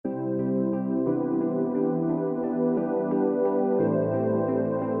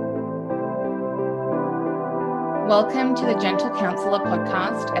Welcome to the Gentle Counselor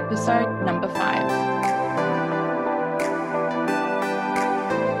podcast, episode number 5.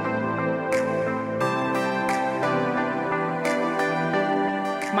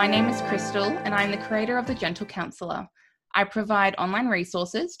 My name is Crystal and I'm the creator of the Gentle Counselor. I provide online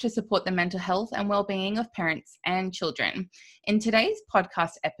resources to support the mental health and well-being of parents and children. In today's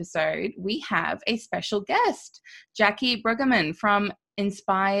podcast episode, we have a special guest, Jacque Bruggemann from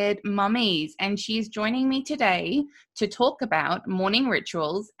Inspired Mummies, and she's joining me today to talk about morning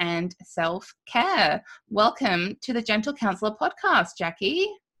rituals and self-care. Welcome to the Gentle Counselor podcast, Jacque.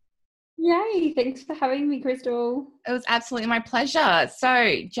 Yay, thanks for having me, Crystal. It was absolutely my pleasure.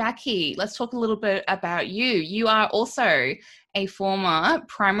 So, Jacque, let's talk a little bit about you. You are also a former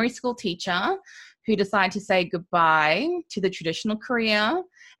primary school teacher who decided to say goodbye to the traditional career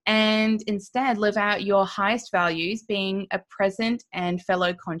and instead live out your highest values, being a present and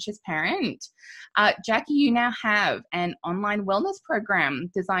fellow conscious parent. Jacque, you now have an online wellness program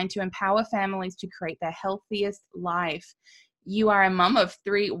designed to empower families to create their healthiest life. You are a mum of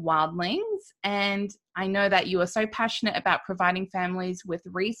 3 wildlings, and I know that you are so passionate about providing families with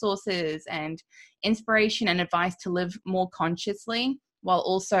resources and inspiration and advice to live more consciously while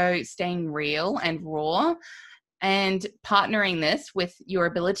also staying real and raw, and partnering this with your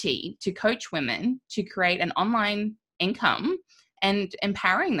ability to coach women to create an online income and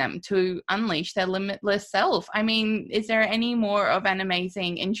empowering them to unleash their limitless self. I mean, is there any more of an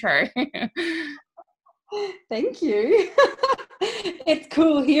amazing intro? Thank you. It's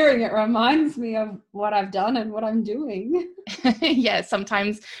cool hearing. It reminds me of what I've done and what I'm doing. Yeah,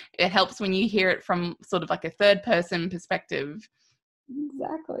 sometimes it helps when you hear it from sort of like a third person perspective.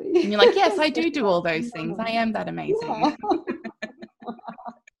 Exactly. And you're like, yes, I do all those things. I am that amazing. Yeah.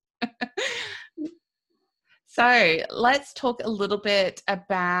 So let's talk a little bit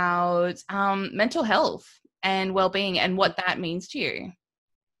about mental health and well-being and what that means to you.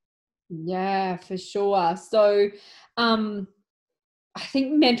 Yeah, for sure. So I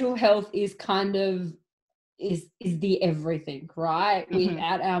think mental health is kind of is the everything, right? Mm-hmm.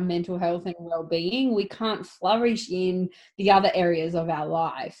 Without our mental health and well-being, we can't flourish in the other areas of our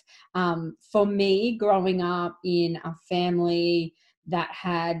life. For me, growing up in a family that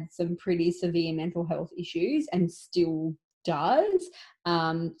had some pretty severe mental health issues and still does,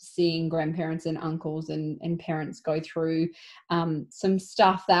 seeing grandparents and uncles and parents go through some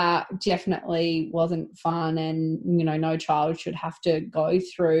stuff that definitely wasn't fun, and no child should have to go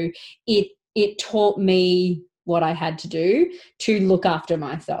through it taught me what I had to do to look after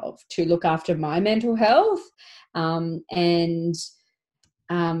myself, to look after my mental health,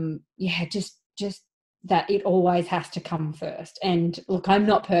 just that it always has to come first. And look, I'm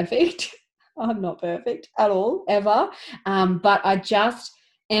not perfect. I'm not perfect at all, ever. But I just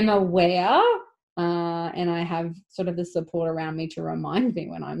am aware, and I have sort of the support around me to remind me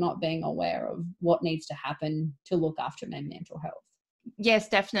when I'm not being aware of what needs to happen to look after my mental health. Yes,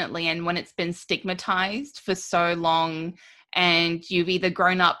 definitely. And when it's been stigmatized for so long and you've either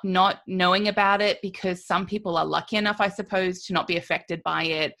grown up not knowing about it, because some people are lucky enough, I suppose, to not be affected by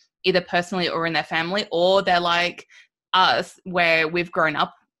it, either personally or in their family, or they're like us where we've grown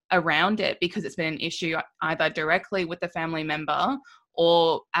up around it because it's been an issue either directly with the family member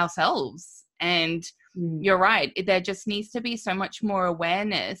or ourselves. And you're right, there just needs to be so much more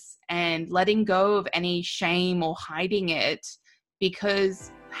awareness and letting go of any shame or hiding it,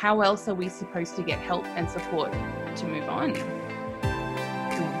 because how else are we supposed to get help and support to move on?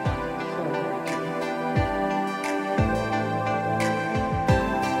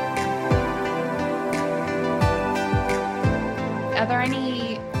 Are there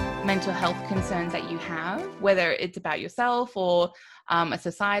any mental health concerns that you have, whether it's about yourself or a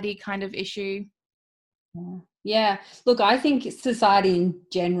society kind of issue? Yeah. Look, I think society in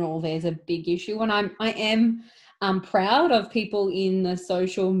general, there's a big issue, and I am proud of people in the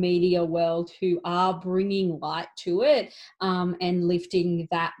social media world who are bringing light to it, and lifting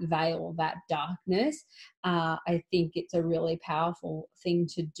that veil, that darkness. I think it's a really powerful thing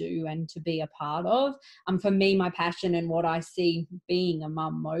to do and to be a part of. For me, my passion and what I see being a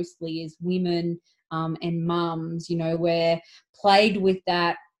mum mostly is women and mums, we're plagued with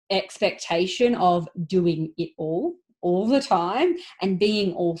that expectation of doing it all the time and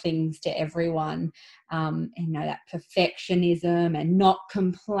being all things to everyone, that perfectionism and not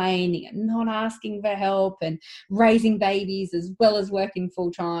complaining and not asking for help and raising babies as well as working full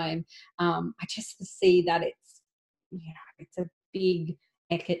time. I just see that it's a big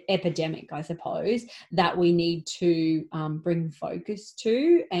epidemic, I suppose, that we need to bring focus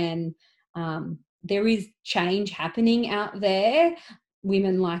to. And there is change happening out there,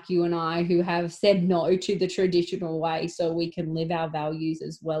 women like you and I who have said no to the traditional way so we can live our values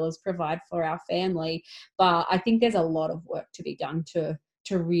as well as provide for our family. But I think there's a lot of work to be done to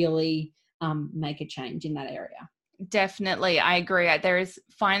really make a change in that area. Definitely, I agree. There is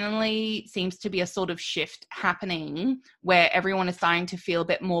finally seems to be a sort of shift happening where everyone is starting to feel a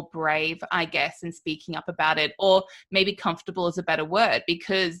bit more brave, I guess, in speaking up about it, or maybe comfortable is a better word,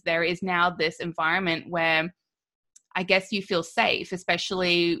 because there is now this environment where I guess you feel safe,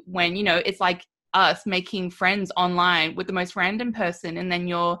 especially when, you know, it's like us making friends online with the most random person, and then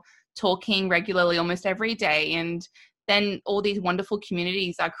you're talking regularly almost every day. And then all these wonderful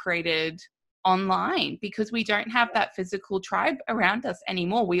communities are created online because we don't have that physical tribe around us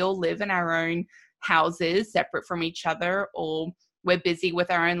anymore. We all live in our own houses separate from each other, or we're busy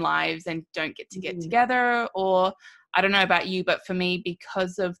with our own lives and don't get to get together. Or I don't know about you, but for me,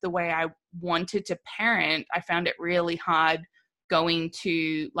 because of the way I wanted to parent, I found it really hard going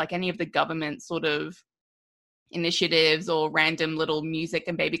to like any of the government sort of initiatives or random little music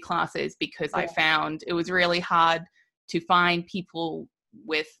and baby classes, because I found it was really hard to find people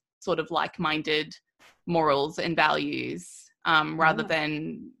with sort of like-minded morals and values, rather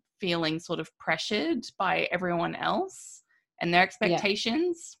than feeling sort of pressured by everyone else and their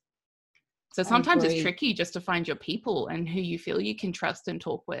expectations. So sometimes it's tricky just to find your people and who you feel you can trust and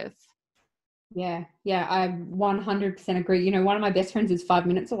talk with. Yeah, I 100% agree. You know, one of my best friends is 5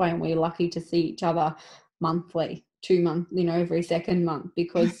 minutes away, and we're lucky to see each other monthly, 2 months, you know, every second month,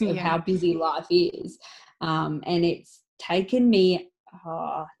 because of how busy life is. And it's taken me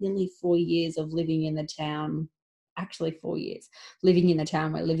nearly 4 years of living in the town, actually 4 years living in the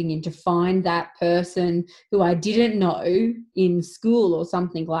town we're living in, to find that person who I didn't know in school or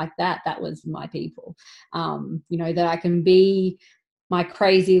something like that. That was my people. You know, that I can be my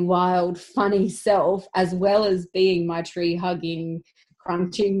crazy, wild, funny self, as well as being my tree-hugging,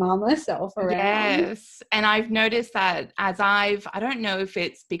 crunchy mama self around. Yes. And I've noticed that as I don't know if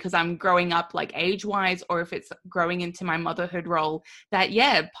it's because I'm growing up like age-wise, or if it's growing into my motherhood role, that,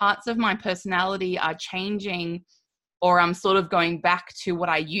 parts of my personality are changing, or I'm sort of going back to what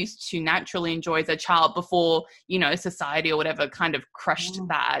I used to naturally enjoy as a child before, you know, society or whatever kind of crushed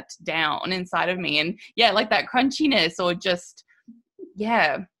that down inside of me. And like that crunchiness, or just,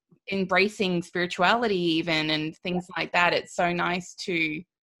 embracing spirituality even, and things like that. It's so nice to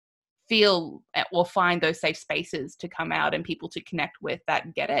feel or find those safe spaces to come out and people to connect with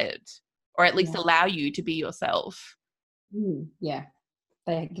that get it, or at least allow you to be yourself.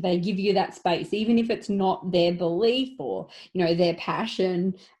 They give you that space, even if it's not their belief or, you know, their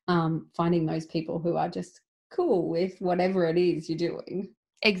passion. Finding those people who are just cool with whatever it is you're doing.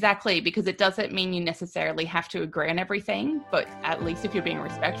 Exactly, because it doesn't mean you necessarily have to agree on everything, but at least if you're being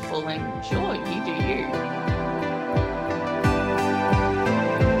respectful, and sure, you do you.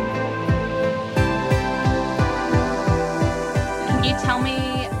 Can you tell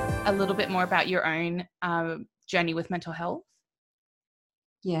me a little bit more about your own journey with mental health?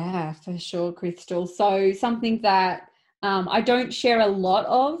 Yeah, for sure, Crystal. So something that I don't share a lot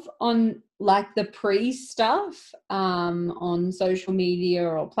of on like the stuff on social media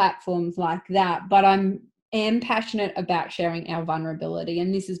or platforms like that, but am passionate about sharing our vulnerability.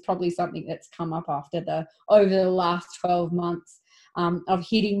 And this is probably something that's come up over the last 12 months of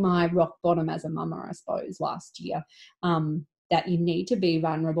hitting my rock bottom as a mama, I suppose, last year. That you need to be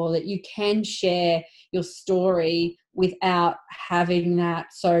vulnerable, that you can share your story without having that.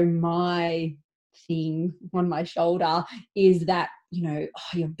 So my thing on my shoulder is that, you know,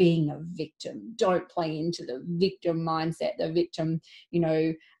 you're being a victim. Don't play into the victim mindset, the victim, you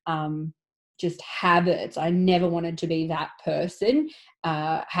know, just habits. I never wanted to be that person,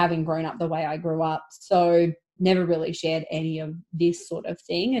 having grown up the way I grew up. So never really shared any of this sort of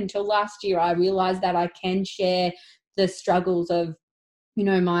thing until last year. I realized that I can share the struggles of, you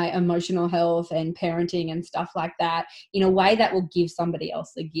know, my emotional health and parenting and stuff like that in a way that will give somebody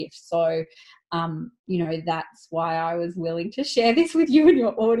else a gift. So, you know, that's why I was willing to share this with you and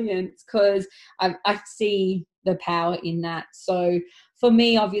your audience, because I see the power in that. So for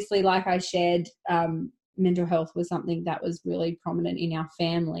me, obviously, like I shared, mental health was something that was really prominent in our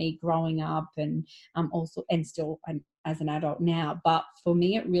family growing up, and also, and still as an adult now. But for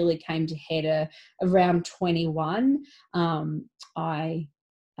me, it really came to head around 21. I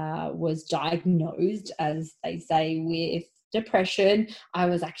was diagnosed, as they say, with depression. I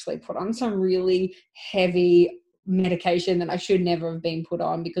was actually put on some really heavy medication that I should never have been put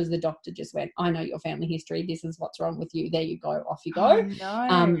on, because the doctor just went, I know your family history, this is what's wrong with you, there you go, off you go.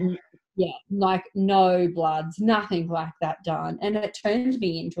 Oh, no. Yeah, like no bloods, nothing like that done. And it turned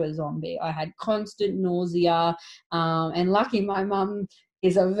me into a zombie. I had constant nausea. And lucky my mum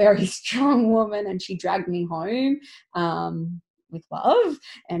is a very strong woman, and she dragged me home with love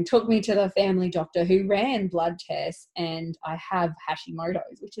and took me to the family doctor, who ran blood tests, and I have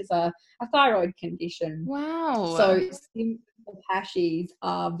Hashimoto's, which is a thyroid condition. Wow. So symptoms of Hashies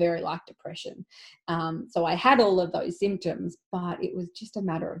are very like depression. So I had all of those symptoms, but it was just a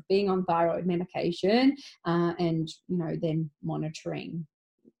matter of being on thyroid medication and, then monitoring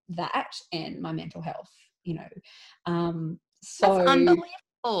that and my mental health, That's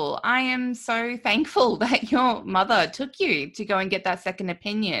unbelievable. I am so thankful that your mother took you to go and get that second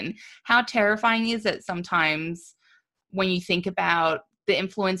opinion. How terrifying is it sometimes when you think about the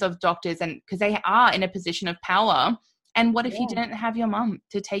influence of doctors, and because they are in a position of power? And what if you didn't have your mum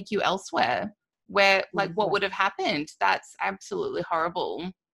to take you elsewhere? Where, like, what would have happened? That's absolutely horrible.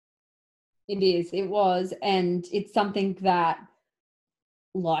 It was. And it's something that,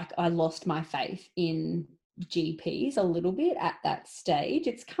 like, I lost my faith in GPs a little bit at that stage.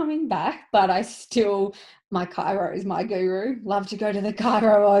 It's coming back, but my chiro is my guru. Love to go to the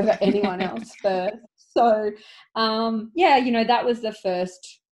chiro over anyone else first. So, that was the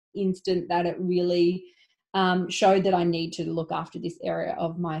first instant that it really showed that I need to look after this area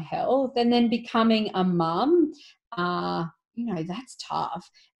of my health. And then becoming a mum, that's tough.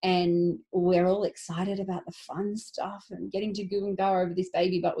 And we're all excited about the fun stuff and getting to go and go over this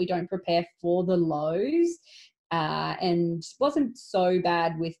baby, but we don't prepare for the lows. And wasn't so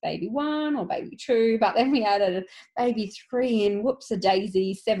bad with baby 1 or baby 2, but then we had a baby 3, and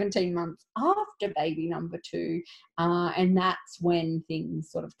whoops-a-daisy, 17 months after baby number 2. And that's when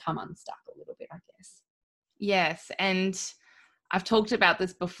things sort of come unstuck a little bit, I guess. Yes. And I've talked about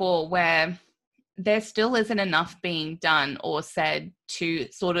this before, where there still isn't enough being done or said to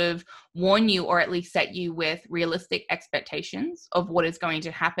sort of warn you, or at least set you with realistic expectations of what is going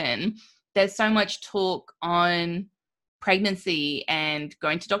to happen. There's so much talk on pregnancy and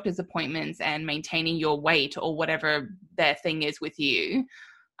going to doctor's appointments and maintaining your weight or whatever their thing is with you.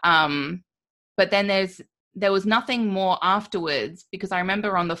 But then there was nothing more afterwards, because I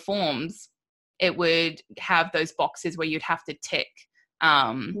remember on the forms, it would have those boxes where you'd have to tick.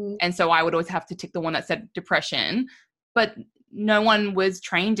 And so I would always have to tick the one that said depression, but no one was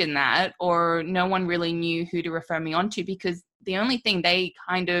trained in that, or no one really knew who to refer me on to, because the only thing they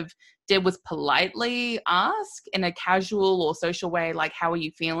kind of did was politely ask in a casual or social way, like, how are you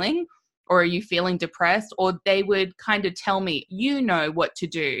feeling? Or are you feeling depressed? Or they would kind of tell me, what to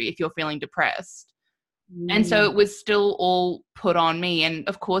do if you're feeling depressed. And so it was still all put on me. And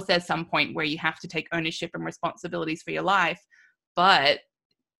of course, there's some point where you have to take ownership and responsibilities for your life. But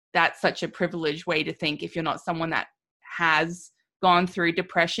that's such a privileged way to think if you're not someone that has gone through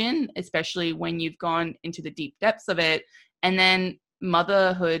depression, especially when you've gone into the deep depths of it. And then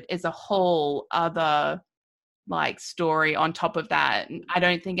motherhood is a whole other story on top of that. I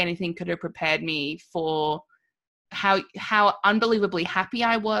don't think anything could have prepared me for how unbelievably happy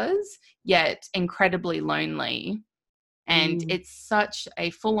I was, yet incredibly lonely. And it's such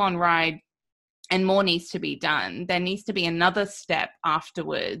a full-on ride, and more needs to be done. There needs to be another step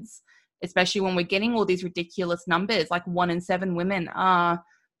afterwards, especially when we're getting all these ridiculous numbers, like 1 in 7 women are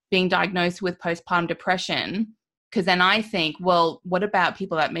being diagnosed with postpartum depression. Because then I think, well, what about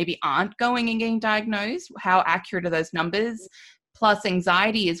people that maybe aren't going and getting diagnosed? How accurate are those numbers? Plus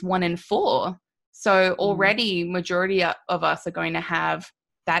anxiety is 1 in 4. So already majority of us are going to have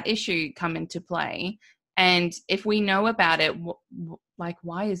that issue come into play. And if we know about it,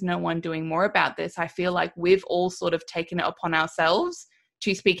 why is no one doing more about this? I feel like we've all sort of taken it upon ourselves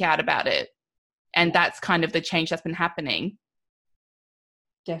to speak out about it. And that's kind of the change that's been happening.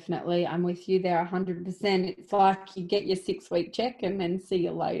 Definitely. I'm with you there 100%. It's like you get your 6-week check and then see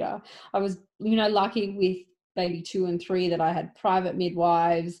you later. I was, lucky with baby 2 and 3 that I had private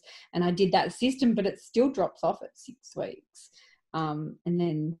midwives, and I did that system, but it still drops off at 6 weeks. And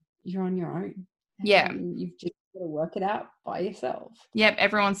then you're on your own. Yeah. You've just got to work it out by yourself. Yep.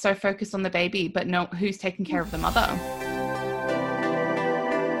 Everyone's so focused on the baby, but no, who's taking care of the mother?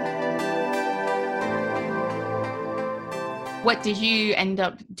 What did you end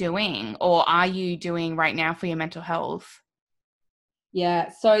up doing, or are you doing right now for your mental health? Yeah,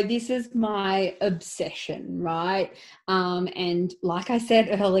 so this is my obsession, right? And like I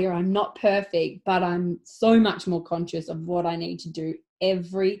said earlier, I'm not perfect, but I'm so much more conscious of what I need to do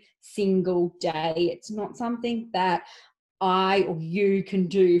every single day. It's not something that I or you can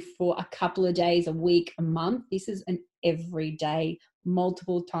do for a couple of days, a week, a month. This is an everyday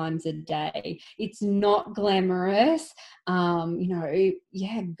multiple times a day. It's not glamorous.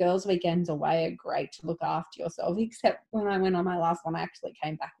 Girls' weekends away are great to look after yourself, except when I went on my last one, I actually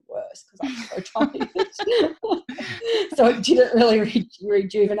came back worse because I was so tired. So it didn't really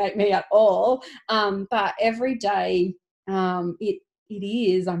rejuvenate me at all. But every day, it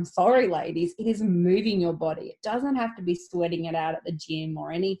is, I'm sorry, ladies, it is moving your body. It doesn't have to be sweating it out at the gym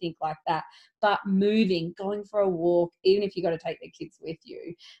or anything like that, but moving, going for a walk, even if you got to take the kids with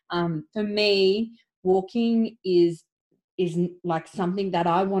you. For me, walking is like something that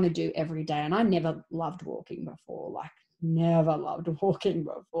I want to do every day. And I never loved walking before,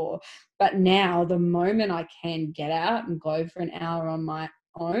 but now the moment I can get out and go for an hour on my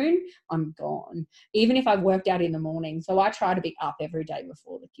own, I'm gone, even if I've worked out in the morning. So I try to be up every day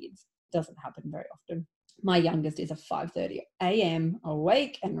before the kids. Doesn't happen very often. My youngest is a 5:30 a.m.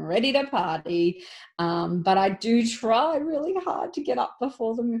 awake and ready to party, but I do try really hard to get up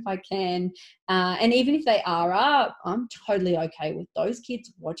before them if I can, and even if they are up, I'm totally okay with those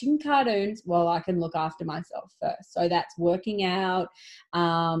kids watching cartoons while I can look after myself first. So that's working out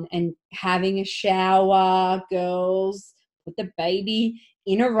and having a shower. Girls, put the baby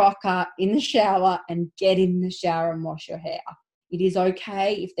in a rocker in the shower and get in the shower and wash your hair. It is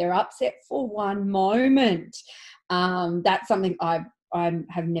okay if they're upset for one moment. That's something I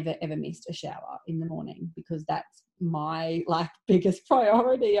have never ever missed a shower in the morning, because that's my biggest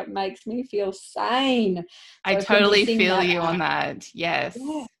priority. It makes me feel sane. So I totally feel you on that. Yes.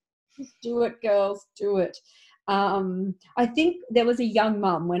 Yeah, just do it, girls. Do it. I think there was a young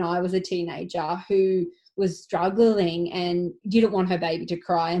mum when I was a teenager who was struggling and didn't want her baby to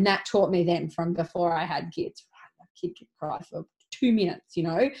cry, and that taught me then from before I had kids. A kid can cry for 2 minutes,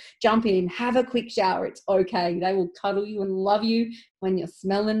 jump in, have a quick shower. It's okay. They will cuddle you and love you when you're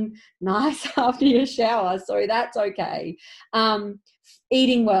smelling nice after your shower. So that's okay.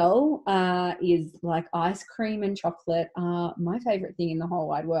 Eating well is like ice cream and chocolate are my favorite thing in the whole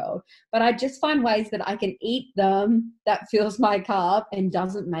wide world. But I just find ways that I can eat them that fills my cup and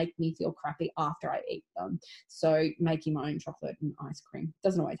doesn't make me feel crappy after I eat them. So making my own chocolate and ice cream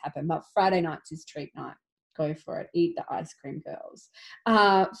doesn't always happen, but Friday nights is treat night. Go for it. Eat the ice cream, girls.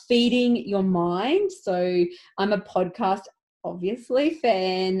 Feeding your mind. So I'm a podcast, obviously,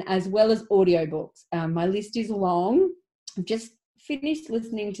 fan, as well as audiobooks. My list is long. I've just finished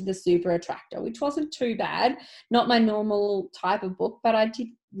listening to The Super Attractor, which wasn't too bad. Not my normal type of book, but I did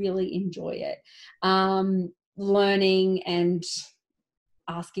really enjoy it. Learning and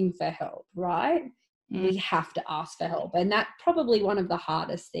asking for help, right? We have to ask for help. And that's probably one of the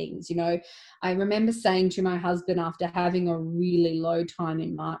hardest things. I remember saying to my husband after having a really low time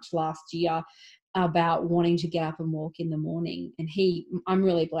in March last year about wanting to get up and walk in the morning. And I'm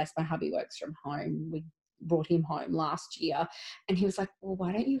really blessed. My hubby works from home. We brought him home last year, and he was like, well,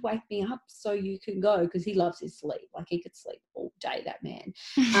 why don't you wake me up so you can go? Because he loves his sleep. He could sleep all day, that man.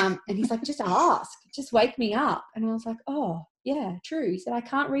 And he's like, just wake me up. And I was like, oh yeah, true. He said, I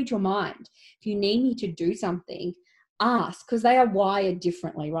can't read your mind. If you need me to do something, ask, because they are wired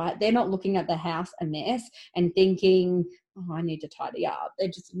differently, right? They're not looking at the house a mess and thinking, oh, I need to tidy up. They're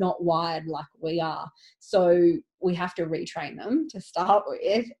just not wired like we are. So we have to retrain them to start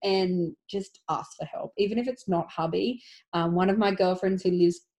with and just ask for help, even if it's not hubby. One of my girlfriends who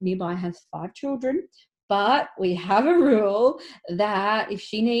lives nearby has 5 children, but we have a rule that if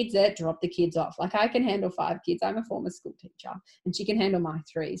she needs it, drop the kids off. I can handle 5 kids. I'm a former school teacher, and she can handle my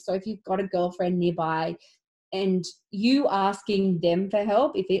 3. So if you've got a girlfriend nearby and you asking them for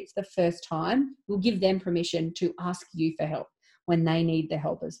help, if it's the first time, we'll give them permission to ask you for help when they need the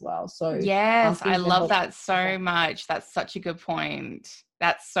help as well. So yes, I love that so much. That's such a good point.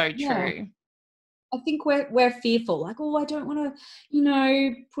 That's so true. Yeah. I think we're fearful, I don't want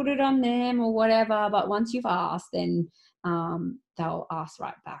to, put it on them or whatever. But once you've asked, then they'll ask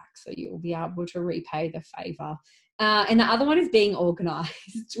right back. So you'll be able to repay the favor. And the other one is being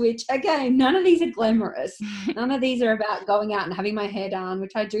organized, which again, none of these are glamorous. None of these are about going out and having my hair done,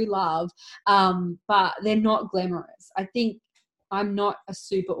 which I do love. But they're not glamorous. I think I'm not a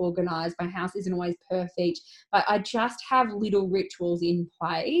super organized. My house isn't always perfect, but I just have little rituals in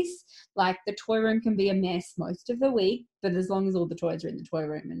place. The toy room can be a mess most of the week, but as long as all the toys are in the toy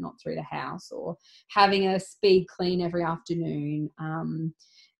room and not through the house, or having a speed clean every afternoon,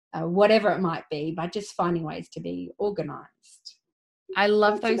 whatever it might be, by just finding ways to be organized. I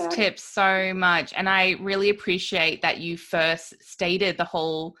love those tips so much. And I really appreciate that you first stated the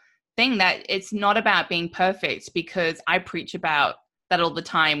whole thing, that it's not about being perfect, because I preach about that all the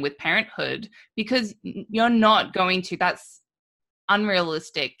time with parenthood, because you're not going to, that's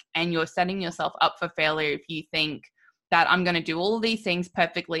unrealistic, and you're setting yourself up for failure if you think that I'm going to do all of these things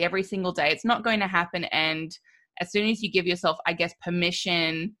perfectly every single day. It's not going to happen. And as soon as you give yourself, I guess,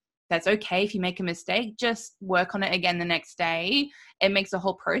 permission, that's okay if you make a mistake, just work on it again the next day. It makes the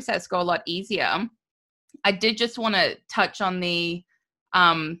whole process go a lot easier. I did just want to touch on the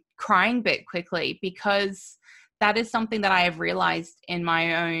crying bit quickly, because that is something that I have realized in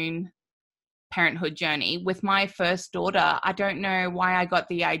my own parenthood journey. With my first daughter, I don't know why I got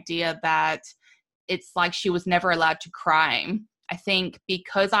the idea that it's like she was never allowed to cry. I think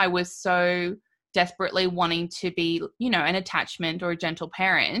because I was so desperately wanting to be, an attachment or a gentle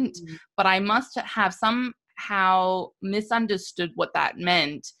parent, but I must have somehow misunderstood what that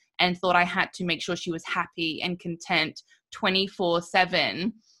meant and thought I had to make sure she was happy and content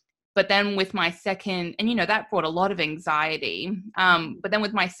 24/7. But then with my second, and that brought a lot of anxiety. But then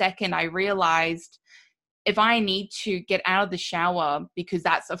with my second, I realized if I need to get out of the shower, because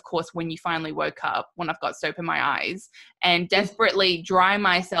that's, of course, when you finally woke up, when I've got soap in my eyes, and desperately dry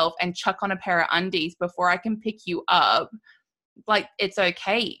myself and chuck on a pair of undies before I can pick you up, like, it's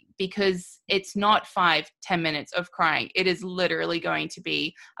okay, because it's not 5-10 minutes of crying. It is literally going to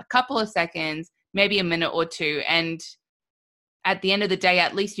be a couple of seconds, maybe a minute or two. And at the end of the day,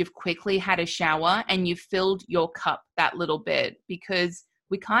 at least you've quickly had a shower and you've filled your cup that little bit, because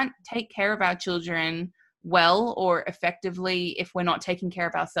we can't take care of our children well or effectively if we're not taking care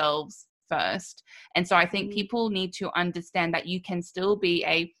of ourselves first. And so I think people need to understand that you can still be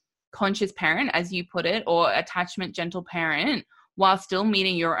a conscious parent, as you put it, or attachment gentle parent, while still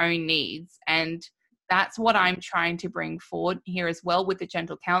meeting your own needs. And that's what I'm trying to bring forward here as well with the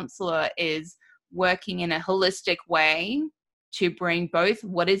gentle counselor, is working in a holistic way to bring both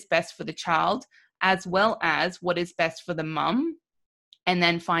what is best for the child as well as what is best for the mum, and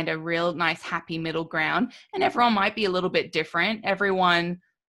then find a real nice happy middle ground. And everyone might be a little bit different. Everyone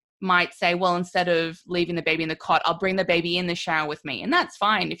might say, well, instead of leaving the baby in the cot, I'll bring the baby in the shower with me. And that's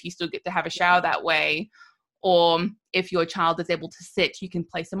fine if you still get to have a shower that way. Or if your child is able to sit, you can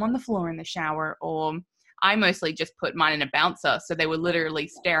place them on the floor in the shower. Or I mostly just put mine in a bouncer, so they were literally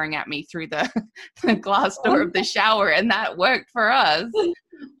staring at me through the glass door of the shower, and that worked for us.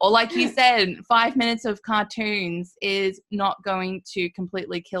 Or like you said, 5 minutes of cartoons is not going to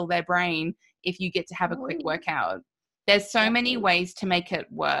completely kill their brain if you get to have a quick workout. There's so many ways to make it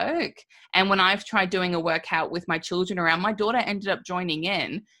work. And when I've tried doing a workout with my children around, my daughter ended up joining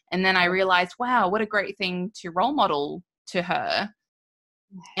in. And then I realized, wow, what a great thing to role model to her.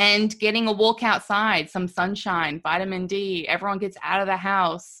 And getting a walk outside, some sunshine, vitamin D, everyone gets out of the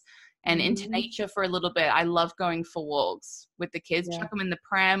house and into nature for a little bit. I love going for walks with the kids, chuck them in the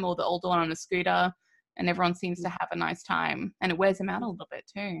pram or the older one on a scooter, and everyone seems to have a nice time. And it wears them out a little bit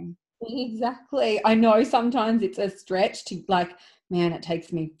too. Exactly. I know sometimes it's a stretch to, like, man, it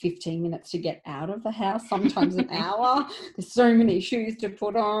takes me 15 minutes to get out of the house, sometimes an hour. There's so many shoes to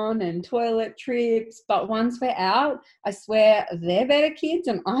put on and toilet trips. But once we're out, I swear they're better kids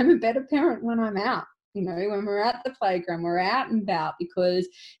and I'm a better parent when I'm out. When we're at the playground, we're out and about, because,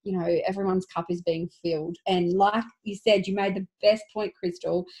 everyone's cup is being filled. And like you said, you made the best point,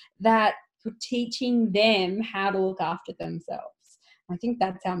 Crystal, that you're teaching them how to look after themselves. I think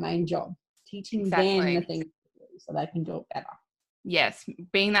that's our main job, teaching them the things to do so they can do it better. Yes,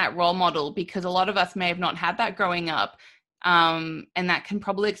 being that role model, because a lot of us may have not had that growing up. And that can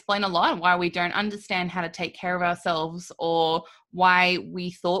probably explain a lot why we don't understand how to take care of ourselves, or why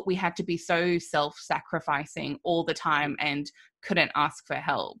we thought we had to be so self-sacrificing all the time and couldn't ask for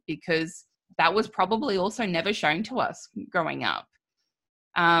help, because that was probably also never shown to us growing up.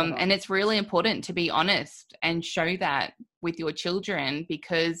 And it's really important to be honest and show that with your children,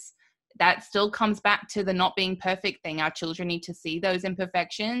 because that still comes back to the not being perfect thing. Our children need to see those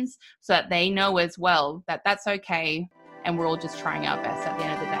imperfections so that they know as well that that's okay, and we're all just trying our best at the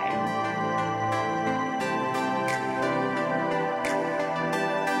end of the day.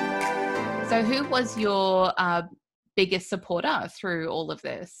 So who was your biggest supporter through all of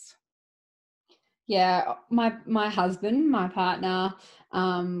this? Yeah, my husband, my partner,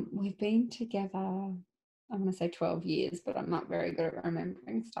 we've been together, I'm going to say 12 years, but I'm not very good at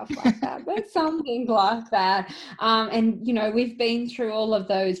remembering stuff like that, but something like that. And, we've been through all of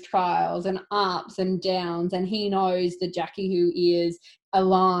those trials and ups and downs, and he knows the Jackie who is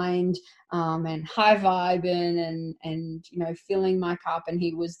aligned and high vibing and, filling my cup. And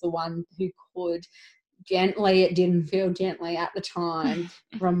he was the one who could gently, it didn't feel gently at the time,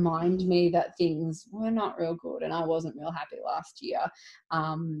 remind me that things were not real good and I wasn't real happy last year.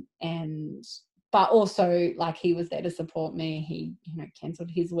 But also, like, he was there to support me. He, cancelled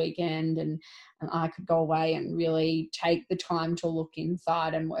his weekend and I could go away and really take the time to look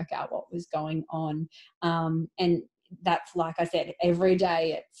inside and work out what was going on. And that's, like I said, every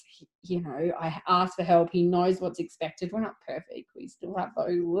day it's, I ask for help. He knows what's expected. We're not perfect. We still have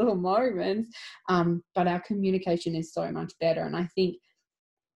those little moments. But our communication is so much better. And I think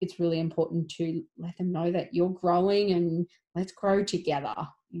it's really important to let them know that you're growing and let's grow together.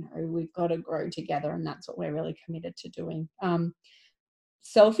 We've got to grow together, and that's what we're really committed to doing.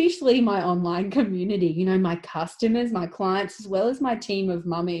 Selfishly, my online community, my customers, my clients, as well as my team of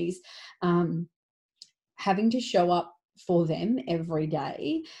mummies, having to show up for them every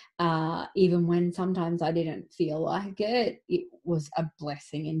day, even when sometimes I didn't feel like it was a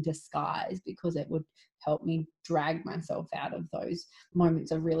blessing in disguise, because it would help me drag myself out of those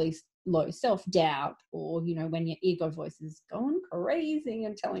moments of really low self-doubt, or, when your ego voice is going crazy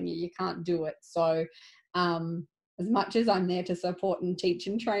and telling you can't do it. So as much as I'm there to support and teach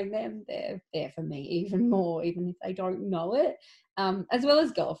and train them, they're there for me even more, even if they don't know it. As well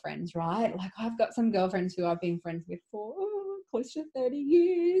as girlfriends, right? Like, I've got some girlfriends who I've been friends with for close to 30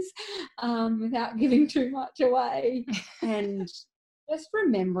 years, without giving too much away. And just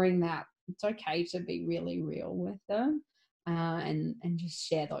remembering that it's okay to be really real with them, and just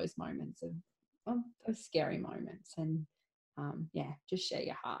share those moments of those scary moments, and just share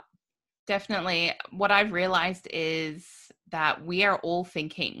your heart. Definitely. What I've realized is that we are all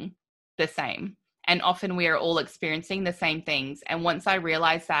thinking the same, and often we are all experiencing the same things. And once I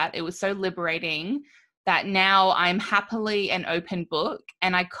realized that, it was so liberating that now I'm happily an open book,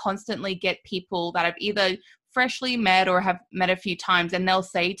 and I constantly get people that I've either freshly met or have met a few times, and they'll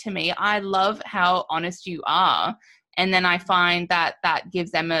say to me, I love how honest you are. And then I find that that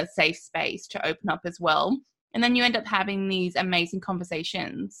gives them a safe space to open up as well. And then you end up having these amazing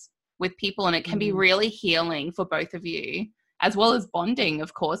conversations with people, and it can be really healing for both of you, as well as bonding,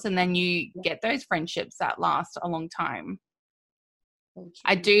 of course. And then you get those friendships that last a long time.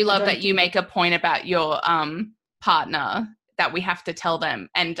 I do love that you make a point about your partner, that we have to tell them.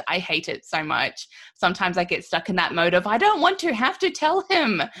 And I hate it so much. Sometimes I get stuck in that mode of, I don't want to have to tell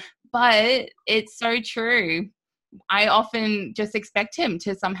him, but it's so true. I often just expect him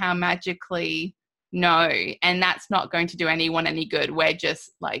to somehow magically know, and that's not going to do anyone any good. We're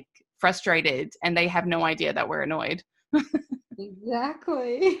just like frustrated, and they have no idea that we're annoyed.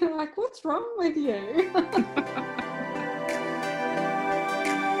 Exactly. Like, what's wrong with you?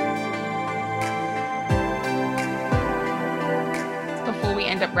 Before we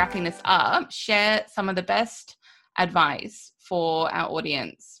end up wrapping this up, share some of the best advice for our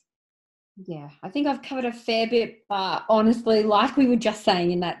audience. Yeah, I think I've covered a fair bit, but honestly, like we were just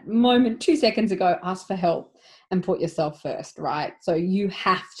saying in that moment 2 seconds ago, ask for help and put yourself first, right? So you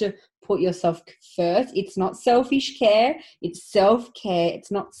have to put yourself first. It's not selfish care, it's self-care.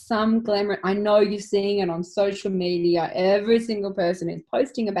 It's not some glamour. I know you're seeing it on social media. Every single person is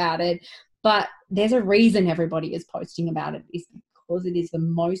posting about it, but there's a reason everybody is posting about it. It's because it is the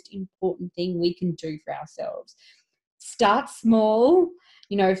most important thing we can do for ourselves. Start small.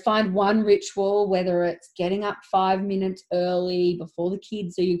 Find one ritual, whether it's getting up 5 minutes early before the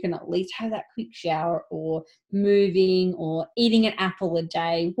kids so you can at least have that quick shower, or moving, or eating an apple a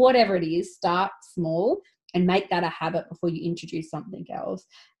day, whatever it is. Start small and make that a habit before you introduce something else.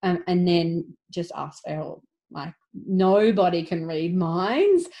 And then just ask for help. Like, nobody can read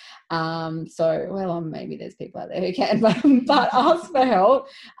minds. Maybe there's people out there who can, but ask for help,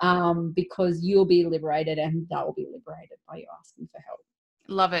 because you'll be liberated, and they'll be liberated by you asking for help.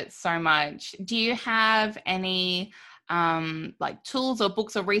 Love it so much. Do you have any tools or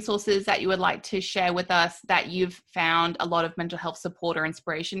books or resources that you would like to share with us that you've found a lot of mental health support or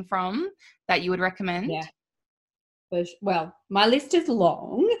inspiration from that you would recommend? Yeah. Well, my list is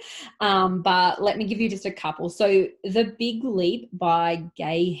long, but let me give you just a couple. So The Big Leap by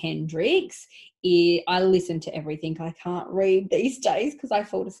Gay Hendricks. I listen to everything. I can't read these days because I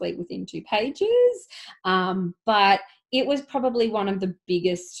fall asleep within 2 pages. But it was probably one of the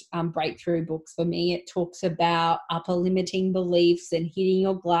biggest breakthrough books for me. It talks about upper limiting beliefs and hitting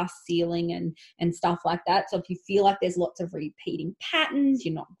your glass ceiling and stuff like that. So if you feel like there's lots of repeating patterns,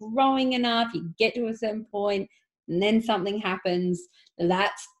 you're not growing enough, you get to a certain point and then something happens,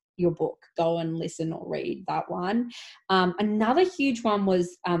 that's your book. Go and listen or read that one. Another huge one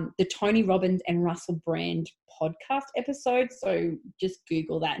was the Tony Robbins and Russell Brand podcast episode. So just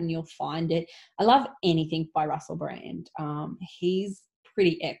Google that and you'll find it. I love anything by Russell Brand. He's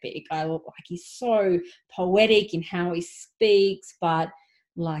pretty epic. He's so poetic in how he speaks, but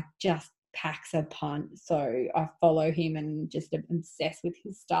just packs a punch. So I follow him and just am obsessed with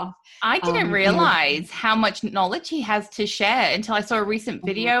his stuff. I didn't realize how much knowledge he has to share until I saw a recent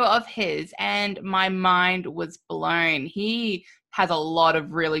video of his and my mind was blown. He has a lot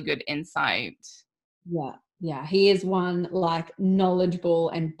of really good insight. Yeah, he is one like knowledgeable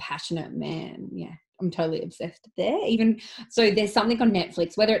and passionate man. Yeah, I'm totally obsessed there. Even so, there's something on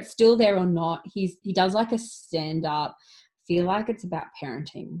Netflix, whether it's still there or not. He does like a stand-up. Feel like it's about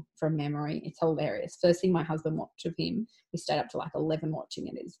parenting from memory. It's hilarious. First thing my husband watched of him, we stayed up to like 11 watching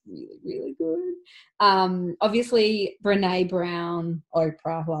it. It's really, really good. Obviously, Brene Brown,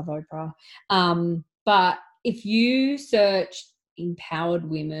 Oprah, love Oprah. But if you search empowered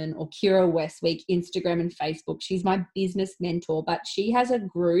women or Kira Westweek, Instagram and Facebook, she's my business mentor, but she has a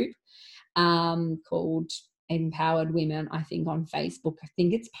group called Empowered Women, I think, on Facebook. I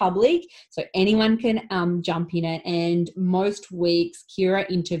think it's public, so anyone can jump in it. And most weeks, Kira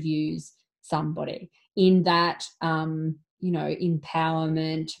interviews somebody in that,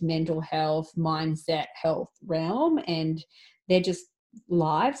 empowerment, mental health, mindset, health realm, and they're just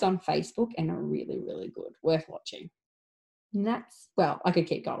lives on Facebook and are really, really good, worth watching. And I could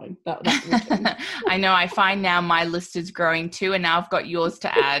keep going, but I know. I find now my list is growing too, and now I've got yours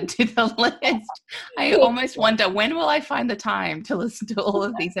to add to the list. I almost wonder, when will I find the time to listen to all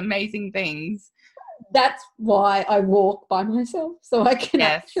of these amazing things? That's why I walk by myself, so I can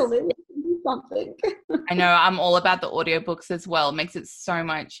actually listen to something. I know. I'm all about the audiobooks as well. It makes it so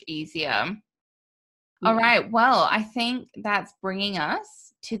much easier. Yeah. All right. Well, I think that's bringing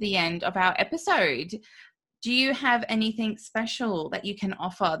us to the end of our episode. Do you have anything special that you can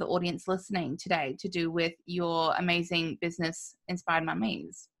offer the audience listening today to do with your amazing business, Inspired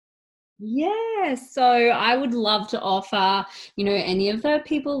Mummies? Yeah, so I would love to offer, any of the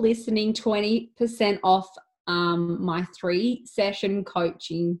people listening 20% off my 3-session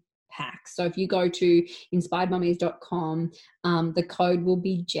coaching pack. So if you go to inspiredmummies.com, the code will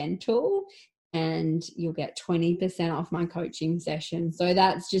be gentle, and you'll get 20% off my coaching session. So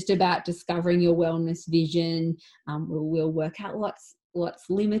that's just about discovering your wellness vision. We'll work out what's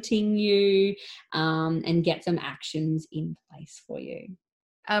limiting you, and get some actions in place for you.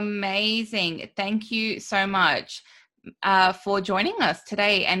 Amazing. Thank you so much for joining us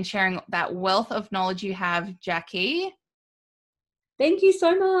today and sharing that wealth of knowledge you have, Jacque. Thank you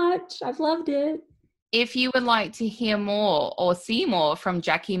so much. I've loved it. If you would like to hear more or see more from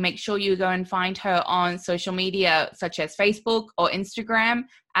Jacque, make sure you go and find her on social media such as Facebook or Instagram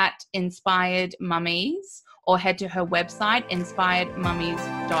at Inspired Mummies, or head to her website,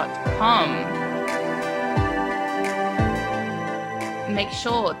 inspiredmummies.com. Make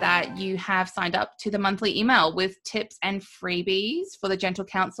sure that you have signed up to the monthly email with tips and freebies for the Gentle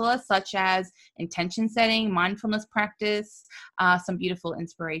Counselor, such as intention setting, mindfulness practice, some beautiful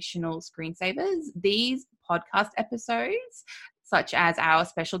inspirational screensavers, these podcast episodes, such as our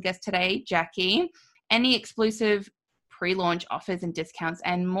special guest today, Jacque, any exclusive pre-launch offers and discounts,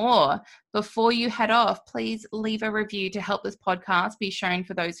 and more. Before you head off, please leave a review to help this podcast be shown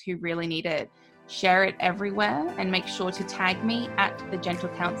for those who really need it. Share it everywhere and make sure to tag me at The Gentle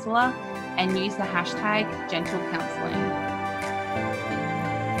Counselor and use the hashtag Gentle Counseling.